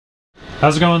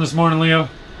How's it going this morning, Leo?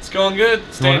 It's going good.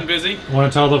 Staying busy.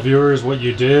 Want to tell the viewers what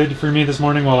you did for me this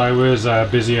morning while I was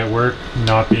busy at work,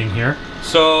 not being here?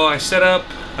 So I set up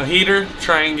a heater,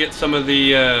 try and get some of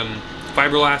the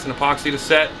fiberglass and epoxy to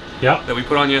set that we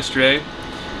put on yesterday.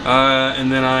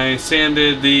 And then I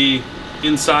sanded the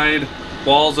inside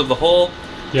walls of the hull,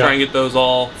 try and get those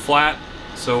all flat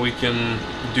so we can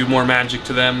do more magic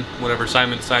to them, whatever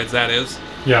Simon decides that is.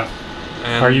 Yeah.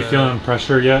 And, are you feeling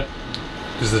pressure yet?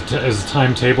 Is the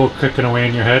timetable clicking away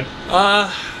in your head?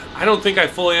 I don't think I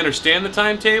fully understand the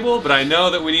timetable, but I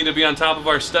know that we need to be on top of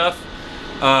our stuff.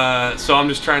 So I'm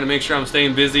just trying to make sure I'm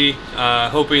staying busy,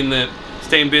 hoping that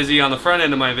staying busy on the front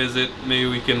end of my visit, maybe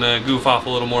we can goof off a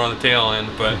little more on the tail end.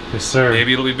 But yes, sir.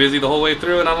 Maybe it'll be busy the whole way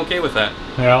through, and I'm okay with that.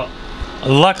 Well,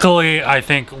 luckily, I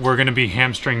think we're going to be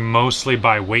hamstring mostly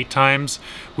by wait times,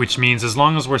 which means as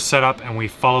long as we're set up and we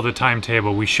follow the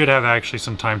timetable, we should have actually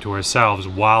some time to ourselves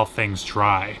while things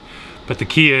dry. But the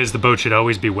key is the boat should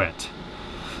always be wet.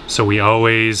 So we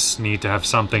always need to have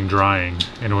something drying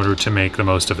in order to make the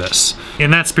most of this. In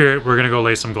that spirit, we're going to go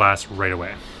lay some glass right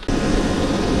away.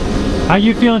 How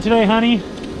you feeling today, honey?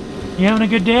 You having a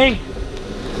good day?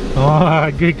 Oh,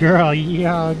 good girl.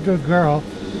 Yeah, good girl.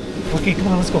 Okay, come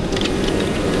on, let's go.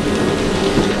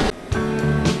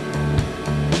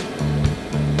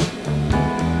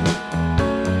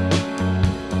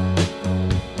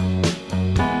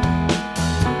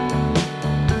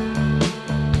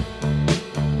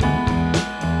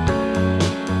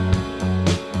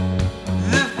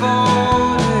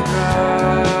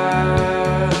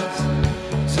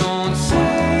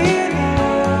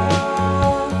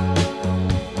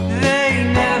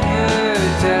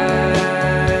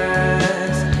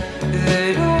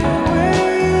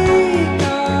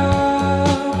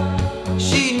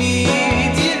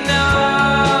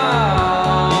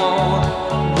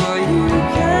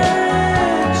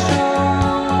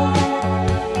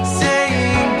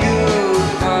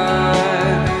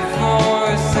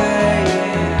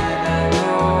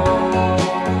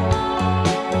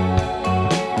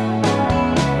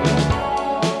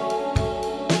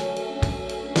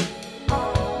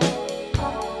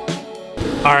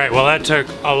 Alright, well that took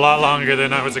a lot longer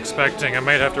than I was expecting. I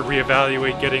might have to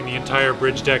reevaluate getting the entire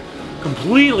bridge deck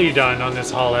completely done on this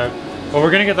haul out. But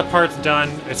we're gonna get the parts done,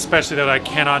 especially that I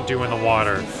cannot do in the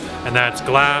water. And that's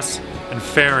glass and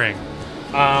fairing.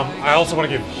 I also want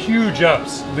to give huge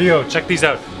ups. Leo, check these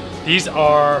out. These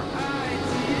are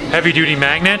heavy duty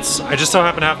magnets. I just so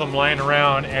happen to have them lying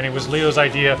around, and it was Leo's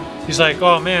idea. He's like,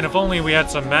 oh man, if only we had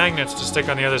some magnets to stick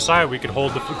on the other side, we could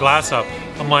hold the glass up.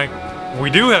 I'm like, we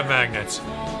do have magnets.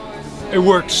 It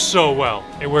works so well.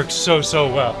 It works so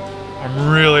well.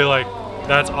 I'm really like,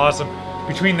 that's awesome.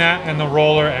 Between that and the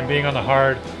roller and being on the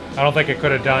hard, I don't think I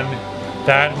could have done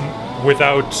that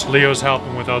without Leo's help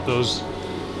and without those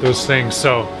things.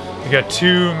 So we got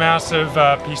two massive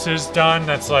pieces done.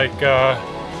 That's like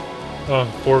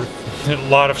for a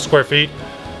lot of square feet,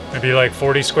 maybe like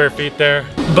 40 square feet there.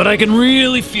 But I can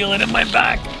really feel it in my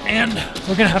back, and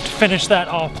we're gonna have to finish that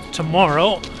off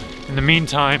tomorrow. In the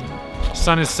meantime,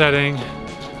 sun is setting,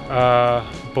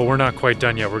 but we're not quite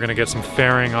done yet. We're gonna get some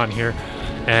fairing on here,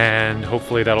 and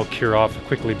hopefully that'll cure off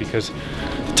quickly because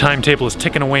the timetable is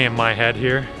ticking away in my head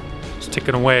here. It's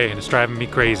ticking away and it's driving me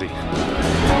crazy.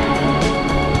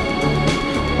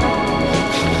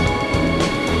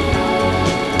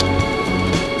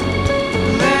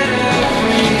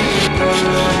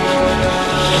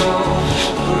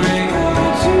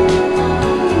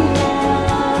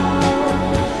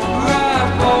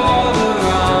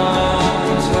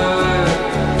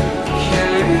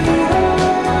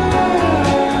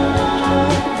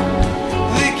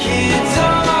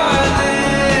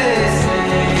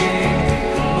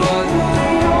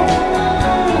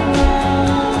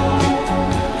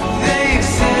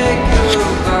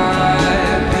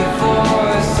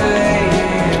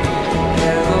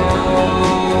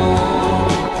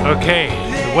 Okay,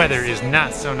 the weather is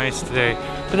not so nice today,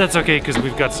 but that's okay because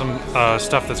we've got some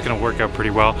stuff that's gonna work out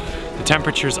pretty well. The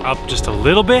temperature's up just a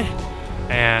little bit,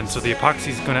 and so the epoxy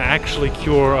is gonna actually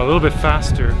cure a little bit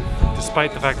faster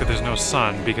despite the fact that there's no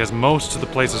sun, because most of the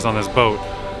places on this boat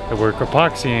that we're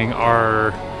epoxying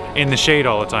are in the shade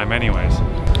all the time anyways.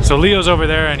 So Leo's over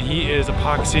there and he is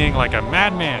epoxying like a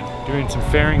madman, doing some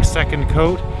fairing second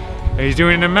coat, and he's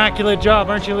doing an immaculate job,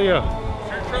 aren't you, Leo?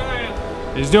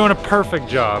 He's doing a perfect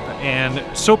job, and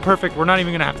so perfect we're not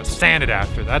even gonna have to sand it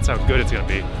after. That's how good it's gonna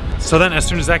be. So then as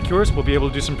soon as that cures, we'll be able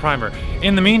to do some primer.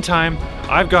 In the meantime,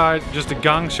 I've got just a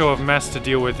gong show of mess to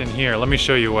deal with in here. Let me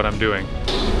show you what I'm doing.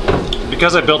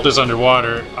 Because I built this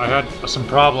underwater, I had some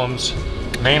problems,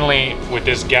 mainly with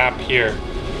this gap here.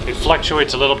 It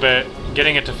fluctuates a little bit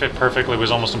getting it to fit perfectly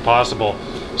was almost impossible.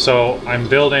 So I'm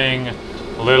building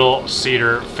little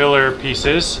cedar filler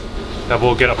pieces that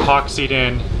will get epoxied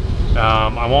in.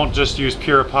 I won't just use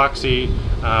pure epoxy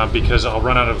because I'll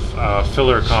run out of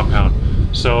filler compound.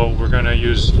 So we're gonna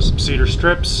use some cedar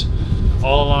strips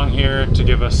all along here to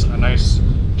give us a nice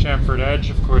chamfered edge.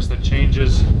 Of course, that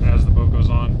changes as the boat goes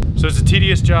on. So it's a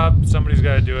tedious job, somebody's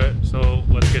gotta do it, so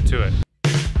let's get to it.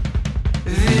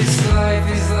 This life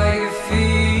is like a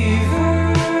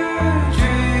fever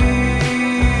dream.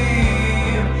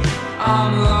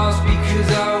 I'm lost because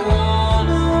I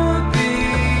wanna be.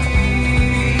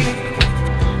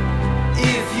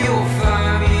 If you'll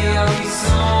find me, I'll be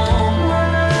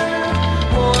somewhere.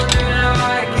 Wondering how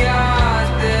I got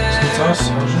there.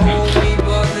 Hold me,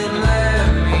 but then let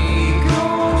me go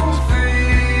free.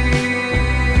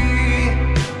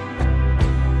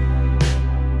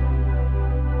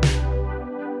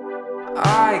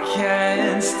 I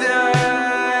can't stay,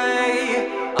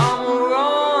 I'm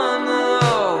run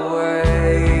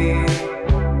away.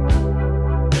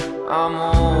 I'm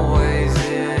always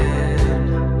in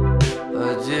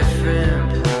a different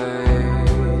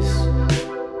place.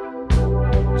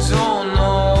 Don't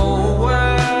know when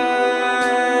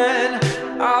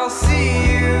I'll see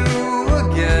you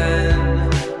again.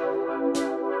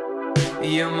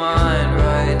 You're mine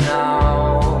right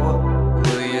now,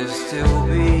 will you still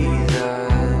be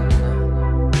then?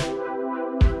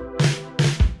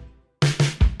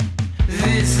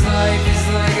 This life is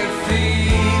like a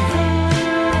fever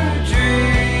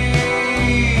dream.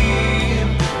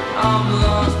 I'm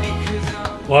lost because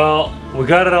Well, we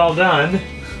got it all done.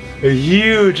 A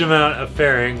huge amount of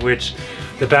fairing, which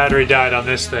the battery died on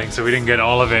this thing, so we didn't get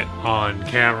all of it on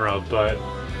camera, but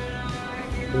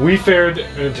we faired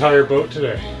an entire boat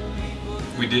today.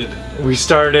 We did. We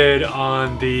started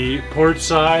on the port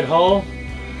side hull,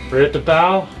 right at the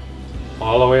bow,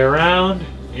 all the way around,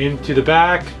 into the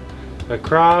back,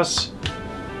 across,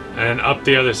 and up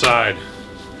the other side.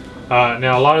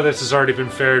 Now a lot of this has already been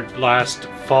faired last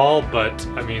fall, but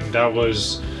I mean that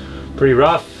was pretty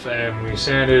rough, and we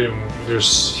sanded, and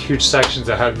there's huge sections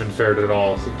that hadn't been faired at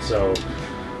all. So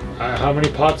how many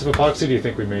pots of epoxy do you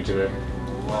think we made today?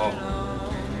 Well,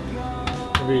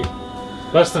 Maybe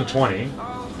less than 20.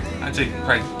 I'd say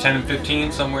probably 10 and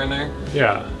 15, somewhere in there.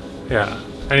 Yeah, yeah.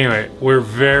 Anyway, we're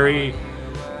very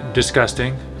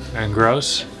disgusting and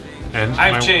gross. And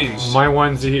I've changed. My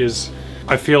onesie is,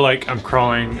 I feel like I'm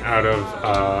crawling out of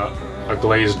a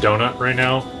glazed donut right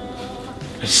now.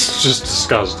 It's just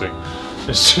disgusting.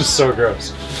 It's just so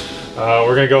gross.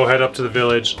 We're gonna go head up to the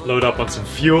village, load up on some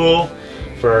fuel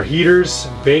for our heaters,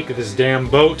 bake this damn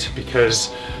boat,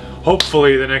 because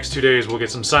hopefully the next 2 days we'll get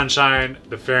some sunshine.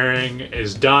 The fairing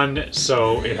is done,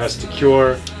 so it has to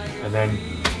cure, and then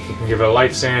we can give it a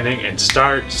light sanding and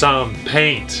start some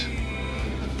paint.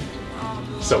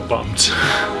 So bummed.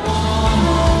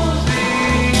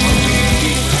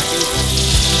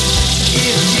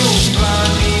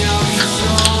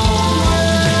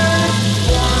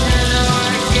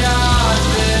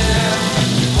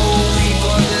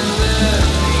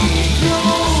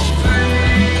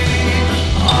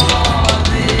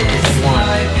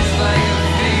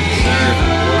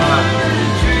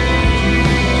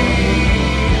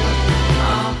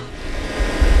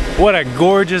 What a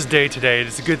gorgeous day today.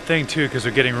 It's a good thing too, because we're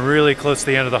getting really close to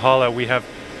the end of the haul out. We have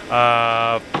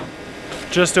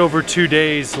just over 2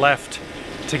 days left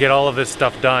to get all of this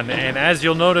stuff done. And as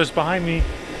you'll notice behind me,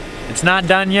 it's not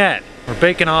done yet. We're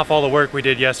baking off all the work we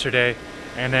did yesterday.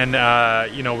 And then,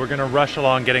 you know, we're gonna rush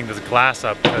along getting this glass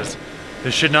up, because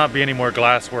there should not be any more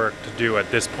glass work to do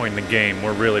at this point in the game.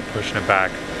 We're really pushing it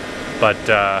back. But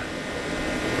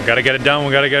we gotta get it done,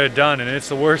 we gotta get it done. And it's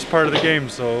the worst part of the game,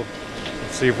 so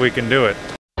let's see if we can do it.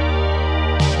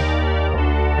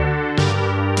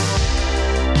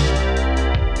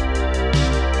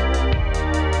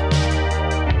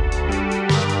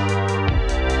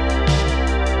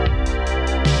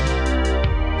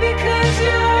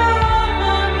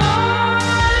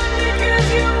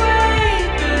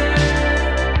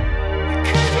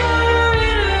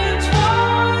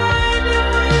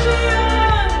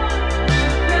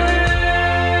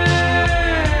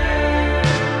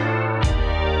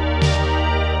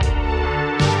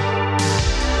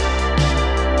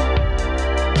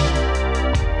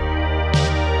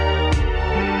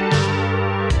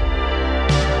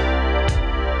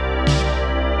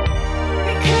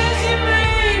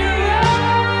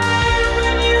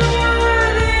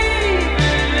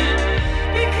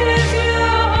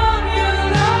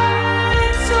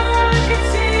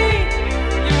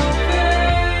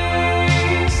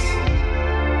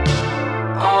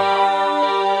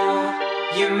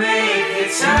 make the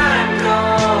time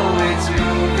go, it's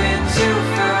moving too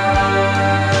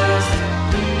fast,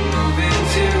 moving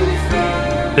too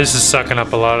fast. This is sucking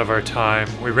up a lot of our time.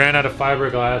 We ran out of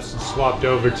fiberglass and swapped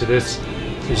over to this.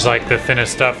 It's like the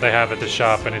thinnest stuff they have at the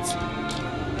shop, and it's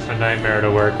a nightmare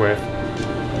to work with.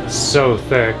 It's so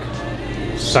thick,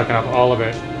 sucking up all of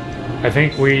it. I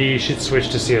think we should switch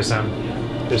to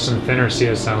CSM. There's some thinner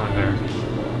CSM in there.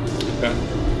 Okay.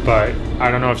 But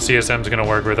I don't know if CSM is going to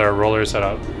work with our roller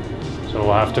setup. So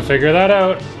we'll have to figure that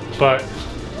out. But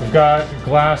we've got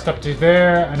glass up to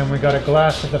there, and then we got a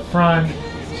glass at the front.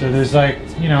 So there's like,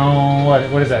 you know,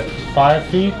 what is that, 5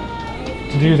 feet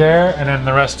to do there, and then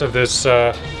the rest of this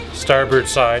starboard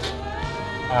side.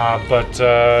 But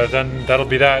then that'll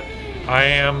be that. I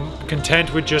am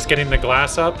content with just getting the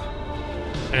glass up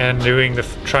and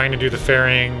trying to do the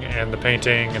fairing and the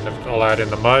painting and all that in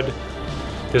the mud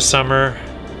this summer,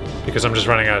 because I'm just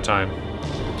running out of time.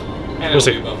 And We'll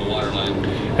see. above the water line.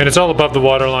 And it's all above the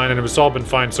water line, and it's all been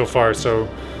fine so far, so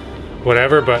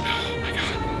whatever, but oh my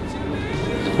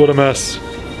god. What a mess.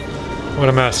 What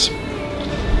a mess. I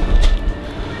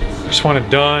just want it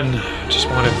done. I just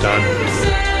want it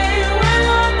done.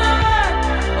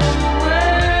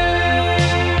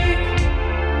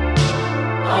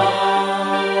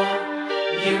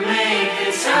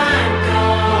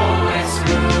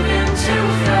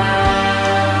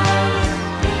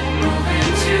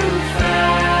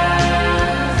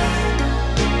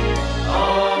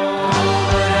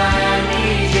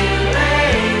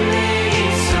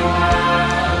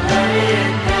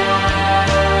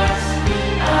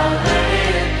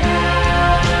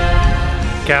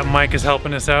 Captain Mike is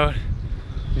helping us out.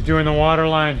 He's doing the water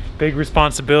line. Big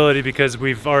responsibility, because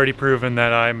we've already proven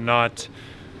that I'm not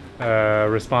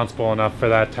responsible enough for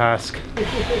that task.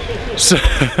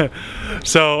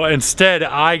 So instead,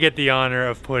 I get the honor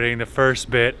of putting the first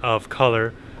bit of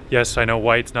color. Yes, I know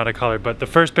white's not a color, but the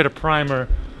first bit of primer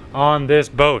on this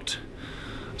boat.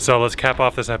 So let's cap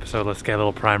off this episode. Let's get a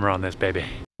little primer on this baby.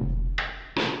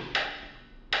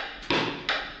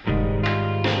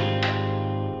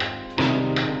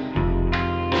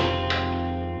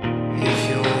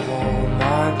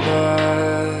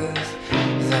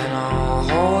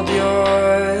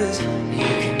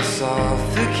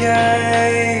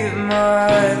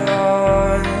 My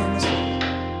lungs.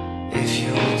 If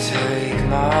you'll take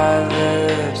my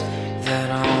lips,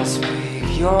 then I'll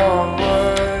speak your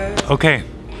words. Okay,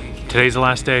 today's the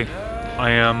last day.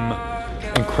 I am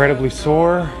incredibly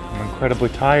sore, I'm incredibly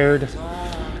tired,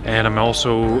 and I'm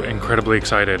also incredibly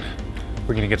excited.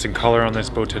 We're gonna get some color on this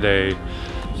boat today,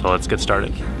 so let's get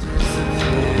started.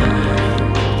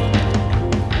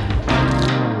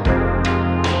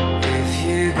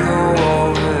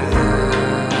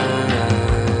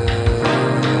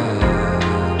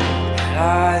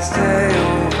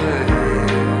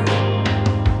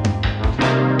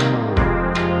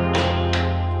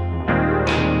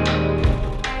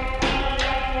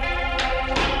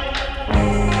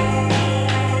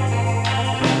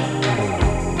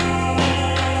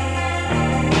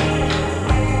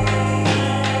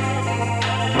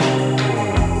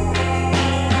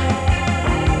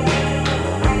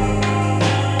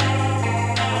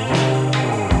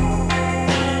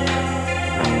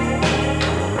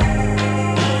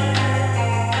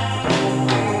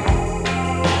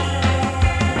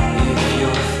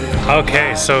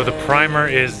 Okay, so the primer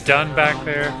is done back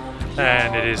there,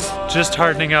 and it is just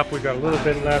hardening up. We've got a little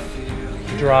bit left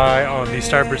to dry on the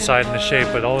starboard side in the shape,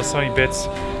 but all the sunny bits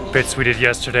we did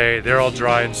yesterday, they're all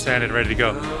dry and sanded, ready to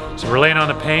go. So we're laying on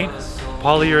the paint,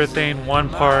 polyurethane 1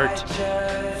 part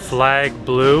flag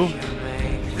blue.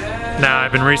 Now,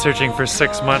 I've been researching for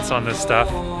 6 months on this stuff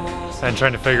and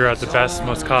trying to figure out the best,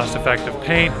 most cost-effective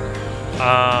paint.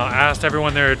 Asked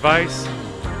everyone their advice,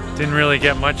 didn't really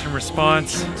get much in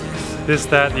response. This,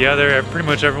 that, the other, pretty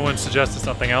much everyone suggested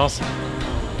something else.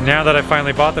 Now that I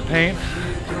finally bought the paint,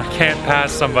 I can't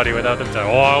pass somebody without them saying,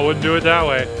 oh, I wouldn't do it that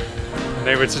way. And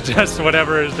they would suggest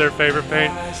whatever is their favorite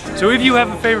paint. So if you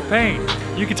have a favorite paint,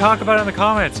 you can talk about it in the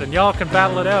comments and y'all can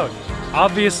battle it out.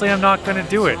 Obviously, I'm not gonna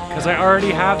do it because I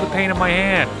already have the paint in my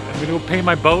hand. I'm gonna go paint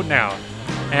my boat now.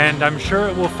 And I'm sure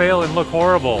it will fail and look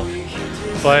horrible.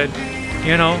 But,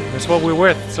 you know, that's what we're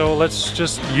with. So let's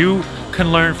just, you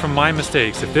can learn from my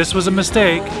mistakes. If this was a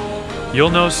mistake, you'll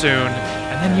know soon,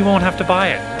 and then you won't have to buy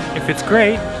it. If it's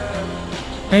great,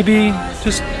 maybe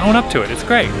just own up to it. It's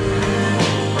great.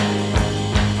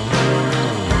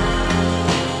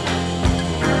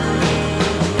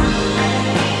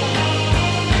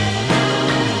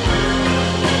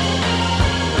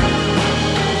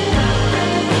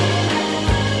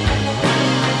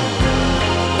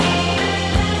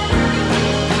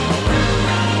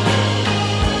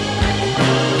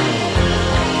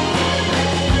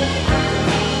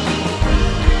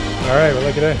 right, well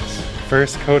look at this.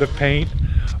 First coat of paint.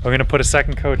 We're gonna put a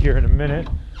second coat here in a minute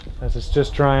as it's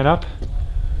just drying up.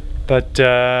 But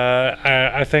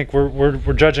I think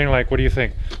we're judging, like, what do you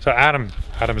think? So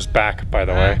Adam's back, by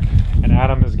the way, and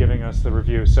Adam is giving us the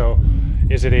review. So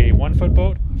is it a 1 foot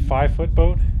boat, 5 foot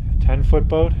boat, 10 foot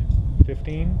boat,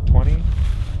 15, 20,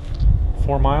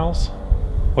 4 miles?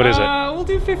 What is it? We'll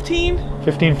do 15.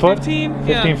 15 foot?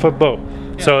 15 foot boat.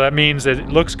 Yeah. So that means that it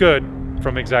looks good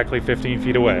from exactly 15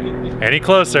 feet away. Any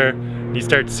closer, you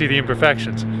start to see the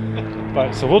imperfections.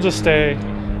 But so we'll just stay,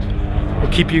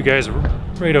 we'll keep you guys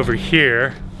right over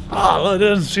here. Oh,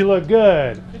 doesn't she look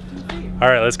good? All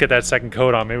right, let's get that second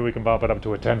coat on. Maybe we can bump it up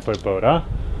to a 10 foot boat, huh?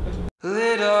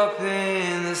 Lit up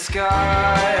in the sky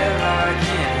like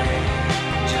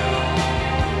an angel,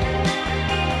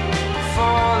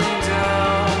 falling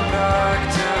down back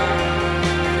to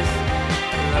earth,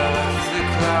 left the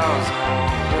clouds all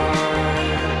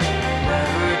blurred,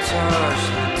 never touched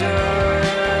the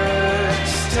dirt,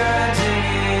 standing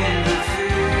in the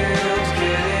field,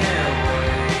 getting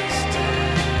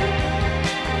wasted.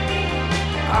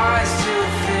 I still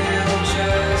feel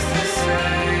just the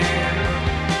same.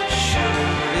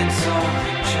 Shouldn't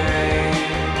something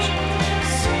change?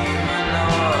 Seem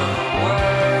another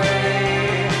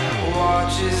way.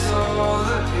 Watches all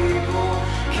the people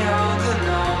count the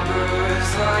numbers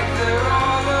like they're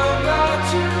all about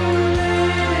to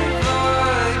live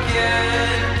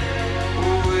again.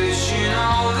 Wishing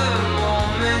all the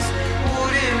moments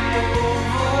wouldn't move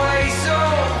away so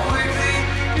quickly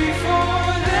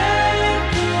before then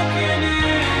looking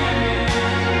in.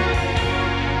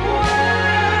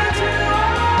 Where do I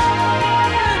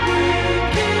begin?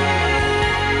 Where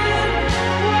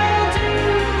do I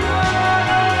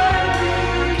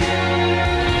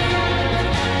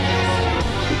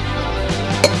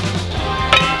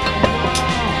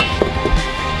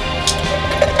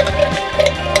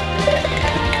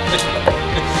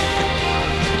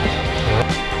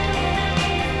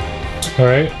All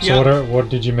right, so Yep. what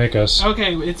did you make us?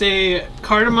 Okay, it's a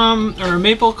cardamom or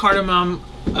maple cardamom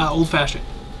old fashioned.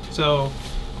 So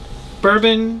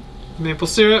bourbon, maple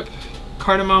syrup,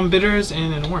 cardamom bitters,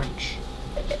 and an orange.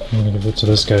 I'm gonna give it to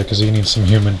this guy because he needs some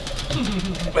human.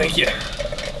 Thank you.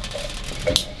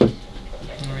 There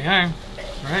we are. All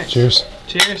right. Cheers.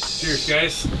 Cheers. Cheers,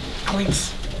 guys.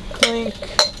 Clinks. Clink.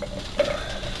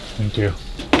 Thank you.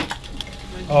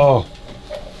 Oh.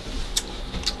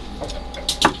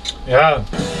 Yeah.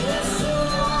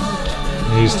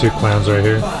 These two clowns right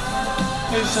here.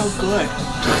 It's so good.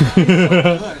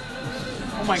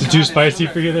 Oh my Is it too spicy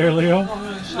for you there, Leo?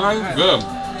 Good.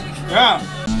 Yeah.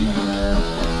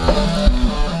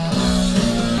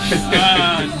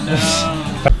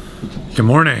 Good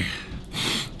morning.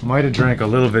 Might have drank a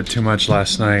little bit too much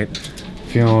last night.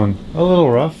 Feeling a little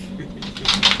rough.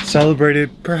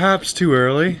 Celebrated perhaps too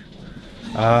early.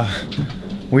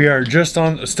 We are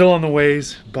still on the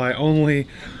ways by only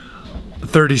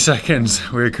 30 seconds.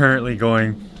 We're currently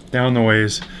going down the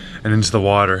ways and into the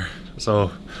water.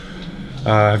 So,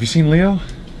 have you seen Leo?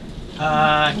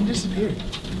 He disappeared.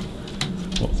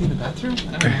 Is he in the bathroom?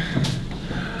 I don't know.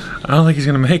 I don't think he's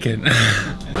gonna make it.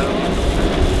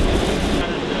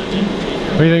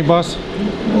 What do you think, boss?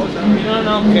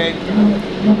 Okay.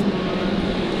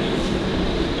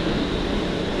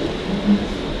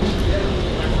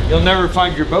 You'll never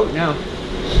find your boat now.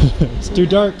 It's too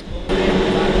dark.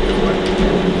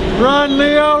 Run,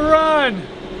 Leo, run!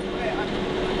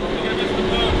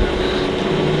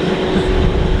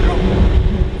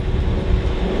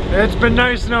 It's been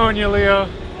nice knowing you, Leo.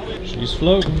 She's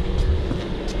floating.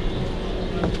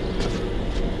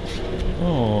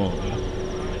 Oh.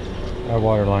 Our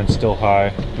water line's still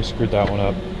high. We screwed that one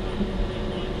up.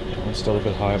 It's still a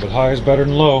bit high, but high is better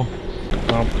than low.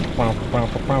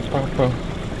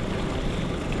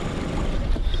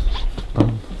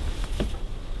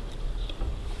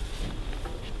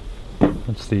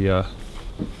 That's the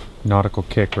nautical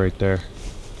kick right there.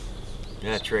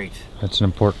 That's right. That's an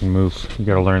important move. You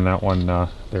gotta learn that one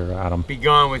there, Adam. Be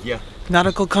gone with you.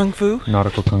 Nautical Kung Fu?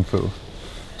 Nautical Kung Fu.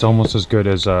 It's almost as good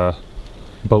as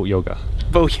boat yoga.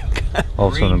 Boat yoga.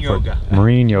 Also Marine an important yoga.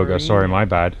 marine yoga. Sorry, my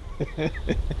bad.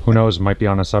 Who knows? Might be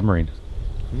on a submarine.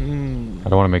 I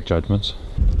don't want to make judgments.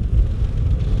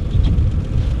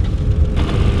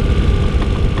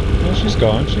 Oh, she's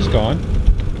gone. She's gone.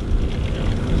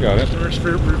 You got it.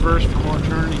 Reverse for more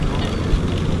turning.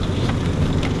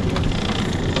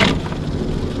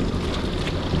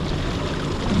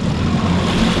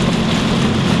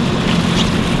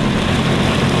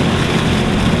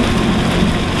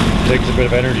 Takes a bit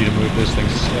of energy to move this thing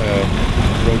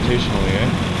rotationally, eh?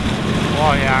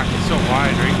 Oh yeah, it's so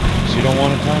wide, right? So you don't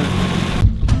want to turn.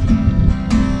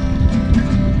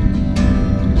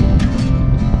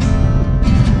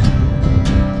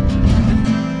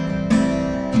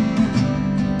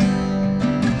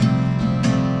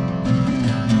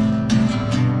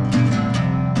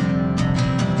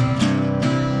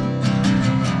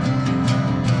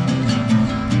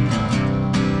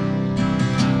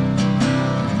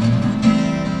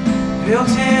 built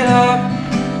it up,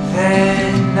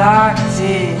 then knocked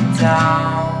it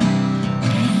down.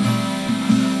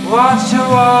 Watched her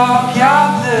walk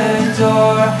out the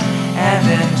door and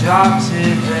then drop to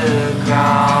the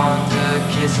ground. A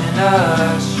kiss and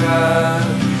a shrug,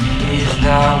 is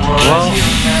that what you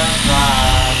meant by?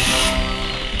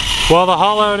 Well, the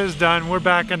haul out is done. We're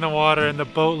back in the water and the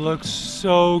boat looks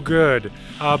so good.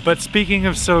 But speaking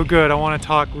of so good, I want to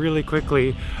talk really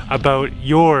quickly about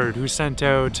Jord, who sent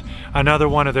out another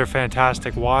one of their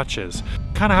fantastic watches.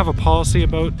 Kind of have a policy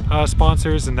about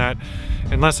sponsors in that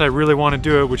unless I really want to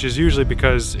do it, which is usually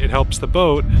because it helps the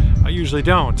boat, I usually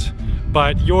don't.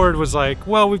 But Jord was like,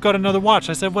 well, we've got another watch.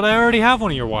 I said, well, I already have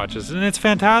one of your watches and it's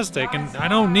fantastic and I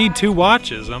don't need two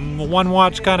watches. I'm a one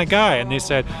watch kind of guy. And they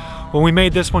said, well, we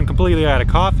made this one completely out of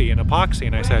coffee and epoxy.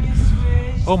 And I said,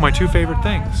 oh, my two favorite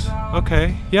things.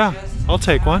 Okay, yeah, I'll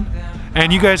take one.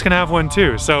 And you guys can have one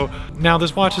too. So now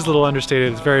this watch is a little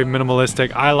understated. It's very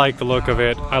minimalistic. I like the look of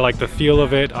it. I like the feel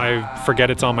of it. I forget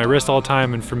it's on my wrist all the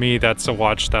time. And for me, that's a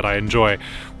watch that I enjoy.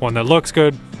 One that looks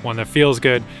good, one that feels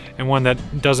good, and one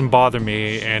that doesn't bother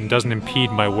me and doesn't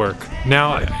impede my work.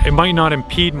 Now, it might not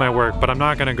impede my work, but I'm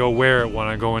not gonna go wear it when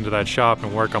I go into that shop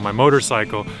and work on my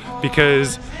motorcycle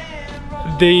because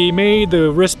they made the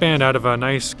wristband out of a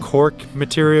nice cork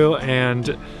material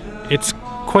and it's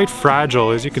quite fragile.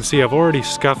 As you can see, I've already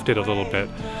scuffed it a little bit.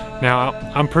 Now,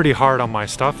 I'm pretty hard on my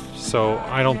stuff, so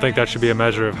I don't think that should be a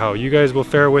measure of how you guys will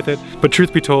fare with it. But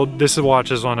truth be told, this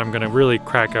watch is one I'm gonna really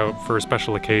crack out for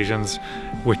special occasions,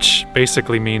 which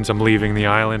basically means I'm leaving the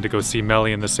island to go see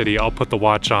Melly in the city. I'll put the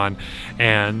watch on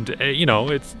and, you know,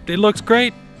 it looks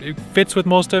great. It fits with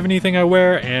most of anything I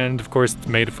wear, and of course it's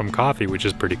made from coffee, which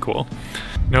is pretty cool.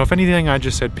 Now, if anything I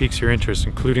just said piques your interest,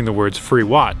 including the words free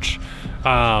watch,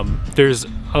 there's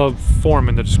a form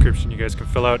in the description you guys can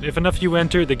fill out. If enough of you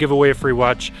enter, they give away a free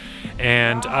watch,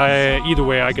 and either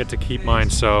way I get to keep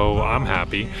mine, so I'm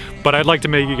happy. But I'd like to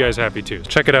make you guys happy too.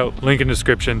 Check it out, link in the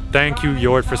description. Thank you,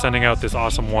 Jord, for sending out this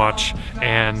awesome watch,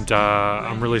 and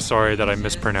I'm really sorry that I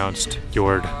mispronounced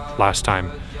Jord last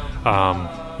time.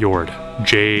 Jord,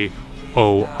 J-O-R-D,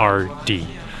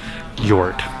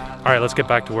 Jord. All right, let's get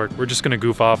back to work. We're just gonna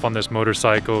goof off on this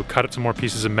motorcycle, cut up some more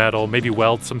pieces of metal, maybe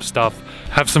weld some stuff,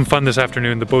 have some fun this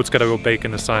afternoon. The boat's gotta go bake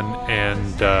in the sun,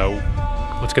 and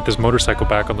let's get this motorcycle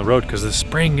back on the road because the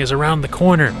spring is around the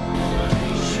corner.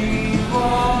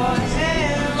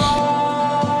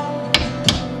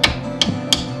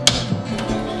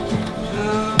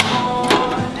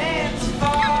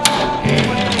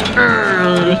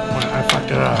 I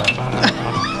fucked it up.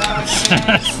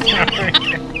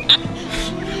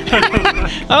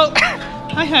 Oh,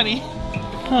 hi, honey.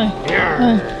 Hi.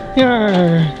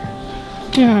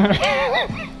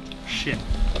 Shit.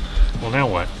 Well, now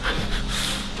what?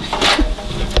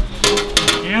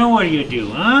 Now what do you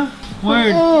do, huh?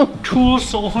 Why are tools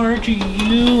so hard to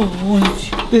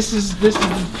use? This is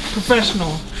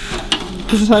professional.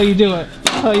 This is how you do it.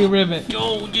 This is how you rivet.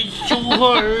 Oh, it's so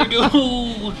hard.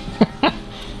 Oh.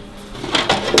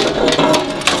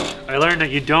 I learned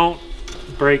that you don't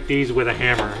break these with a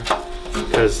hammer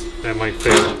because that might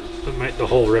fail. The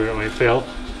whole rivet might fail.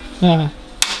 You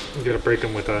gotta break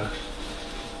them with a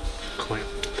clamp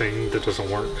thing that doesn't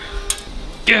work.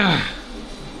 Yeah.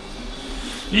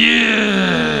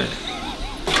 Yeah.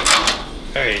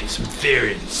 All right, it's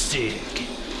very sick.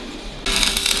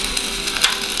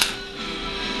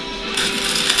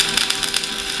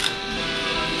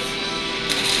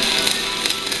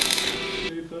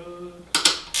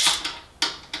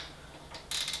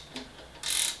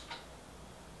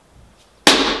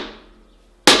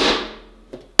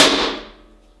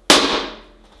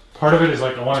 Part of it is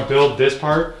like, I want to build this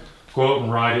part, go out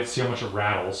and ride it, see how much it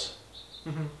rattles.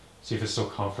 See if it's still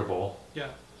comfortable. Yeah.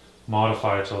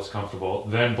 Modify it till it's comfortable.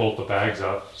 Then bolt the bags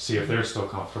up, see if they're still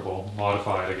comfortable.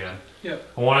 Modify it again. Yep.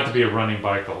 I want it to be a running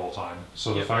bike the whole time.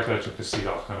 So the fact that I took the seat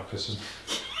off kind of pisses me.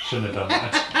 Shouldn't have done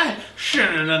that.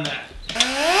 Shouldn't have done that.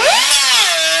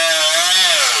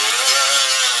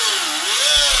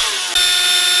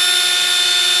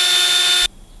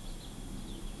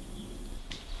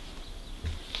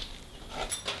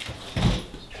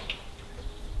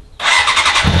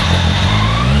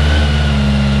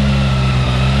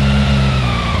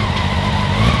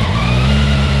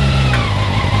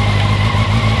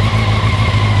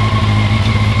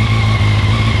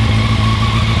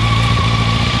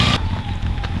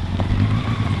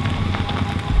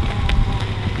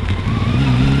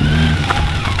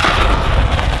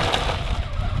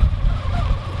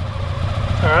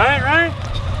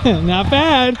 Not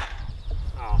bad.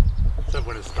 Oh, except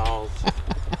when it stalls.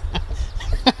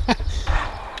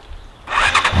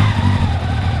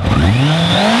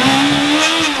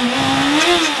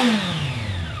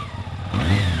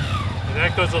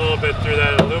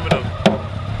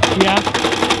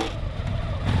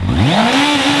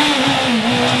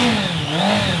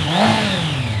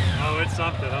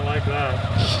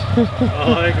 I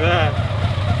like that.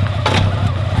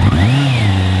 I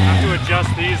have to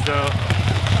adjust these though.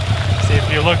 See,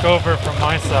 if you look over from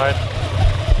my side,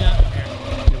 Yeah.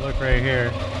 if you look right here,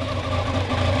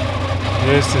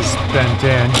 this is bent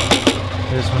in,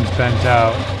 this one's bent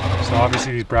out. So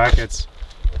obviously these brackets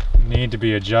need to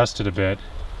be adjusted a bit.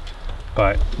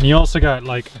 But you also got,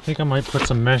 like, I think I might put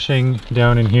some meshing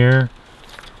down in here,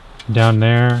 down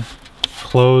there,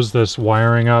 close this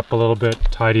wiring up a little bit,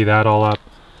 tidy that all up.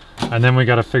 And then we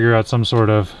got to figure out some sort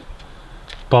of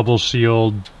bubble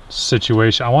shield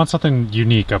situation. I want something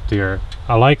unique up there.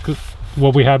 I like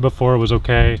what we had before, it was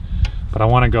okay, but I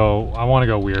want to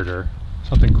go weirder,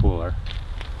 something cooler.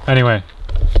 Anyway,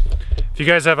 if you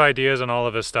guys have ideas on all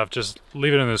of this stuff, just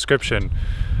leave it in the description.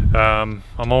 I'm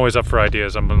always up for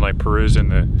ideas. I'm like perusing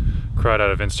the crowd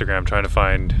out of Instagram trying to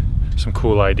find some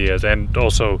cool ideas, and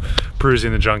also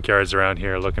perusing the junkyards around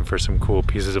here looking for some cool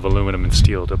pieces of aluminum and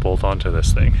steel to bolt onto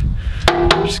this thing.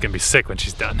 She's gonna be sick when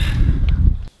she's done.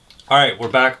 All right, we're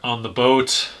back on the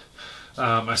boat.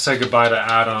 I said goodbye to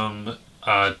Adam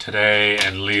today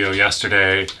and Leo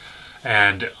yesterday,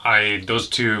 and those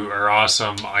two are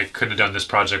awesome. I couldn't have done this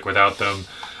project without them.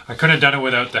 I couldn't have done it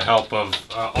without the help of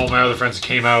all my other friends who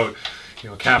came out. You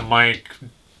know, Cap Mike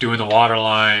doing the water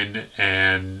line,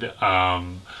 and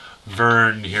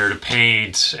Vern here to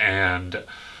paint, and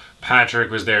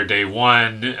Patrick was there day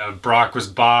one. Brock was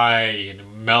by,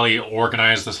 and Melly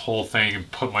organized this whole thing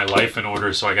and put my life in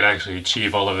order so I could actually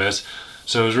achieve all of this.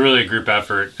 So it was really a group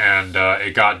effort, and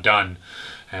it got done,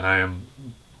 and I am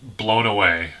blown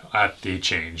away at the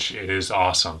change. It is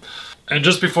awesome. And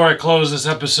just before I close this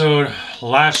episode,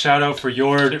 last shout out for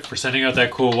Jord for sending out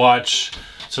that cool watch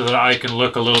so that I can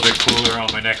look a little bit cooler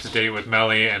on my next date with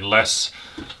Melly and less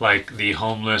like the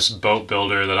homeless boat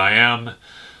builder that I am.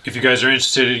 If you guys are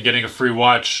interested in getting a free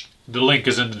watch, the link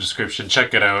is in the description.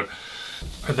 Check it out.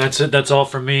 And that's it. That's all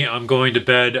from me. I'm going to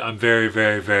bed. I'm very,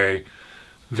 very, very,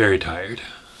 very tired.